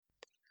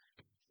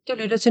Du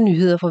lytter til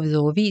nyheder fra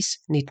Hvidovre Avis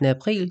 19.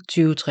 april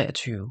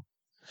 2023.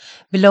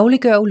 Vil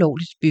lovliggøre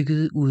ulovligt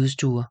byggede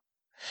udestuer.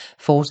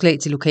 Forslag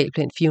til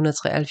lokalplan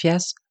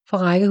 473 for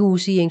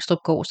rækkehuse i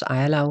Engstrupgårds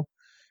ejerlav.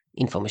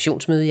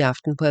 Informationsmøde i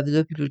aften på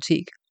Hvidovre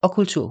Bibliotek og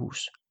Kulturhus.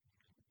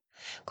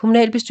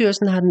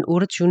 Kommunalbestyrelsen har den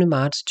 28.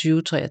 marts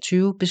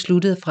 2023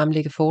 besluttet at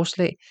fremlægge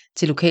forslag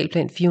til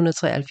lokalplan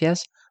 473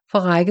 for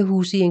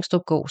rækkehuse i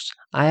Engstrupgårds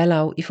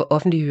ejerlav i for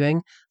offentlig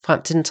høring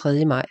frem til den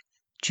 3. maj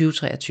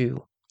 2023.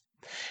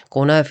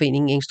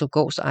 Grundejerforeningen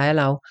Engstrupgårds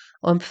ejerlav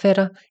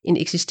omfatter en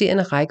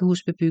eksisterende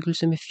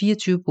rækkehusbebyggelse med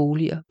 24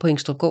 boliger på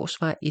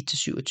Engstrupgårdsvej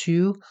 1-27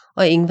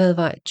 og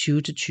Engvadvej 2-20.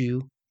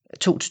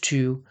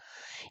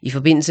 I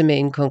forbindelse med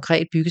en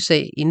konkret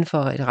byggesag inden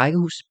for et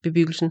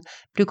rækkehusbebyggelsen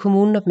blev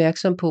kommunen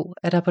opmærksom på,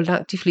 at der på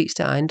langt de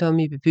fleste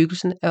ejendomme i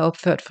bebyggelsen er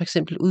opført f.eks.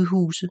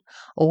 udhuse,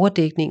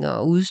 overdækninger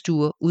og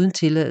udestuer uden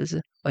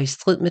tilladelse og i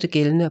strid med det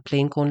gældende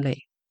plangrundlag.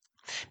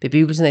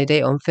 Bebyggelsen er i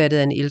dag omfattet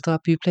af en ældre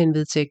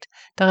byplanvedtægt,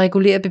 der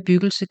regulerer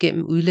bebyggelse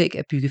gennem udlæg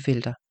af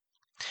byggefelter.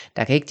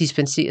 Der kan ikke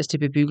dispenseres til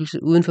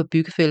bebyggelse uden for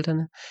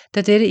byggefelterne,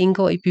 da dette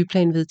indgår i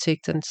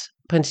byplanvedtægternes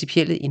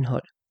principielle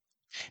indhold.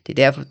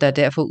 Der er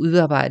derfor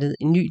udarbejdet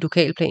en ny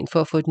lokalplan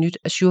for at få et nyt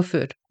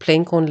ajourført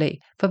plangrundlag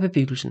for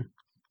bebyggelsen.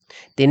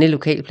 Denne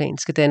lokalplan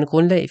skal danne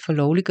grundlag for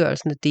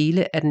lovliggørelsen af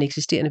dele af den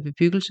eksisterende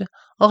bebyggelse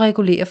og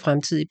regulere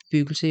fremtidig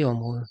bebyggelse i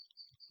området.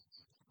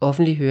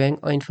 Offentlig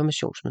høring og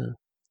informationsmøde.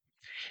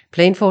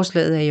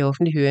 Planforslaget er i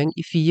offentlig høring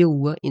i 4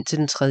 uger indtil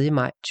den 3.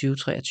 maj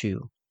 2023.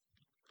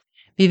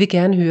 Vi vil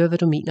gerne høre, hvad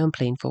du mener om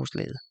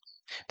planforslaget.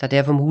 Der er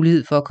derfor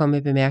mulighed for at komme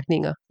med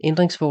bemærkninger,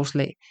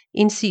 ændringsforslag,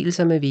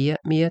 indsigelser med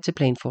mere til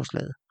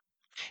planforslaget.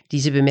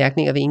 Disse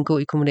bemærkninger vil indgå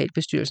i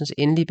kommunalbestyrelsens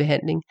endelige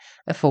behandling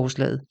af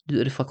forslaget,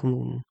 lyder det fra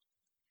kommunen.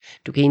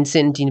 Du kan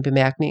indsende dine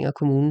bemærkninger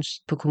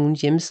på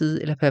kommunens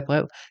hjemmeside eller per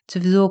brev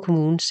til Hvidovre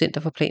Kommunes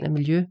Center for Plan og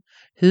Miljø,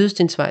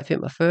 Hødestensvej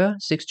 45,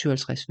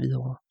 650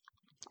 Hvidovre.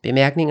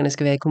 Bemærkningerne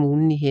skal være i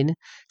kommunen i hænde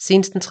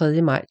senest den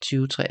 3. maj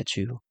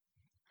 2023.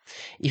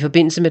 I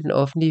forbindelse med den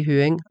offentlige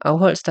høring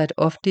afholdes der et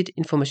offentligt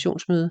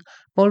informationsmøde,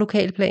 hvor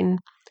lokalplanen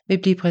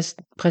vil blive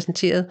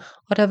præsenteret,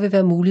 og der vil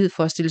være mulighed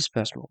for at stille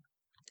spørgsmål.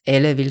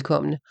 Alle er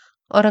velkomne,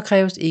 og der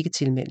kræves ikke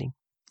tilmelding.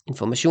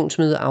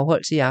 Informationsmødet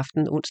afholdes i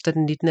aften onsdag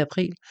den 19.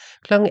 april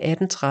kl. 18.30-20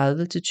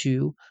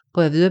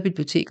 på Hvidovre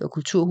Bibliotek og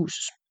Kulturhus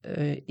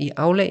i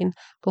aflagen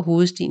på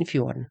Hovedstien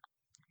 14.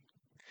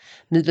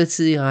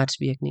 Midlertidige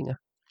retsvirkninger.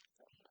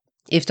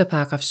 Efter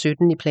paragraf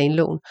 17 i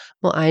planloven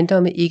må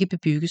ejendomme ikke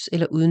bebygges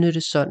eller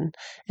udnyttes sådan,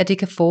 at det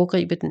kan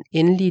foregribe den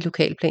endelige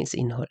lokalplans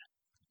indhold.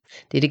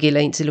 Dette gælder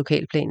indtil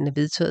lokalplanen er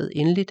vedtaget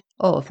endeligt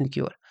og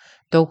offentliggjort,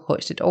 dog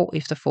højst et år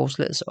efter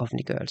forslagets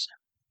offentliggørelse.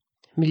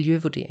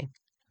 Miljøvurdering.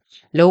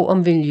 Lov om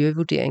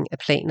miljøvurdering af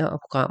planer og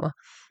programmer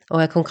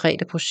og af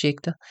konkrete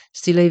projekter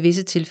stiller i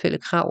visse tilfælde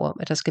krav om,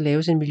 at der skal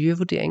laves en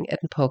miljøvurdering af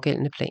den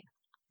pågældende plan.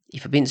 I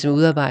forbindelse med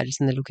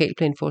udarbejdelsen af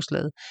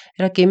lokalplanforslaget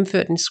er der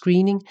gennemført en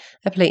screening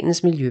af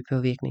planens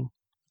miljøpåvirkning.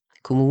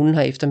 Kommunen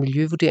har efter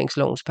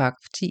miljøvurderingslovens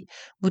paragraf 10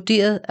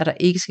 vurderet, at der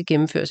ikke skal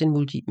gennemføres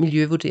en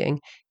miljøvurdering,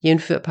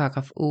 jævnfør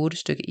paragraf 8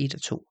 stykke 1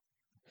 og 2.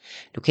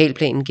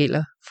 Lokalplanen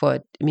gælder for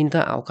et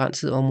mindre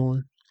afgrænset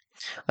område,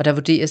 og der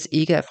vurderes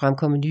ikke at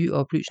fremkomme nye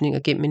oplysninger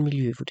gennem en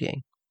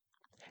miljøvurdering.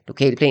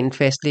 Lokalplanen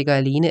fastlægger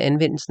alene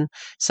anvendelsen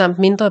samt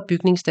mindre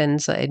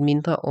bygningsdannelser af et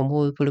mindre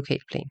område på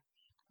lokalplan.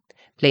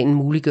 Planen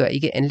muliggør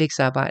ikke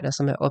anlægsarbejder,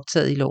 som er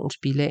optaget i lovens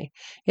bilag,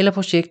 eller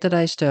projekter, der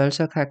i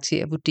størrelse og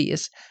karakter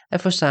vurderes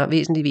at få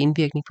væsentlig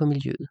indvirkning på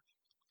miljøet.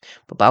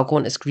 På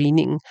baggrund af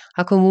screeningen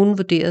har kommunen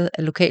vurderet,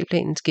 at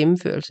lokalplanens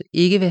gennemførelse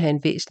ikke vil have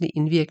en væsentlig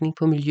indvirkning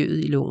på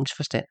miljøet i lovens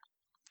forstand.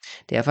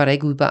 Derfor er der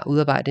ikke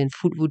udarbejdet en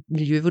fuld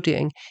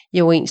miljøvurdering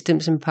i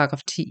overensstemmelse med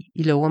paragraf 10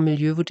 i lov om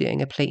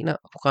miljøvurdering af planer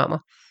og programmer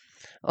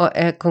og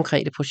af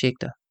konkrete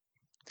projekter.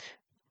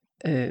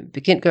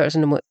 Bekendtgørelse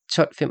nummer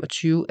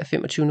 1225 af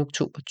 25.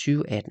 oktober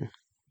 2018.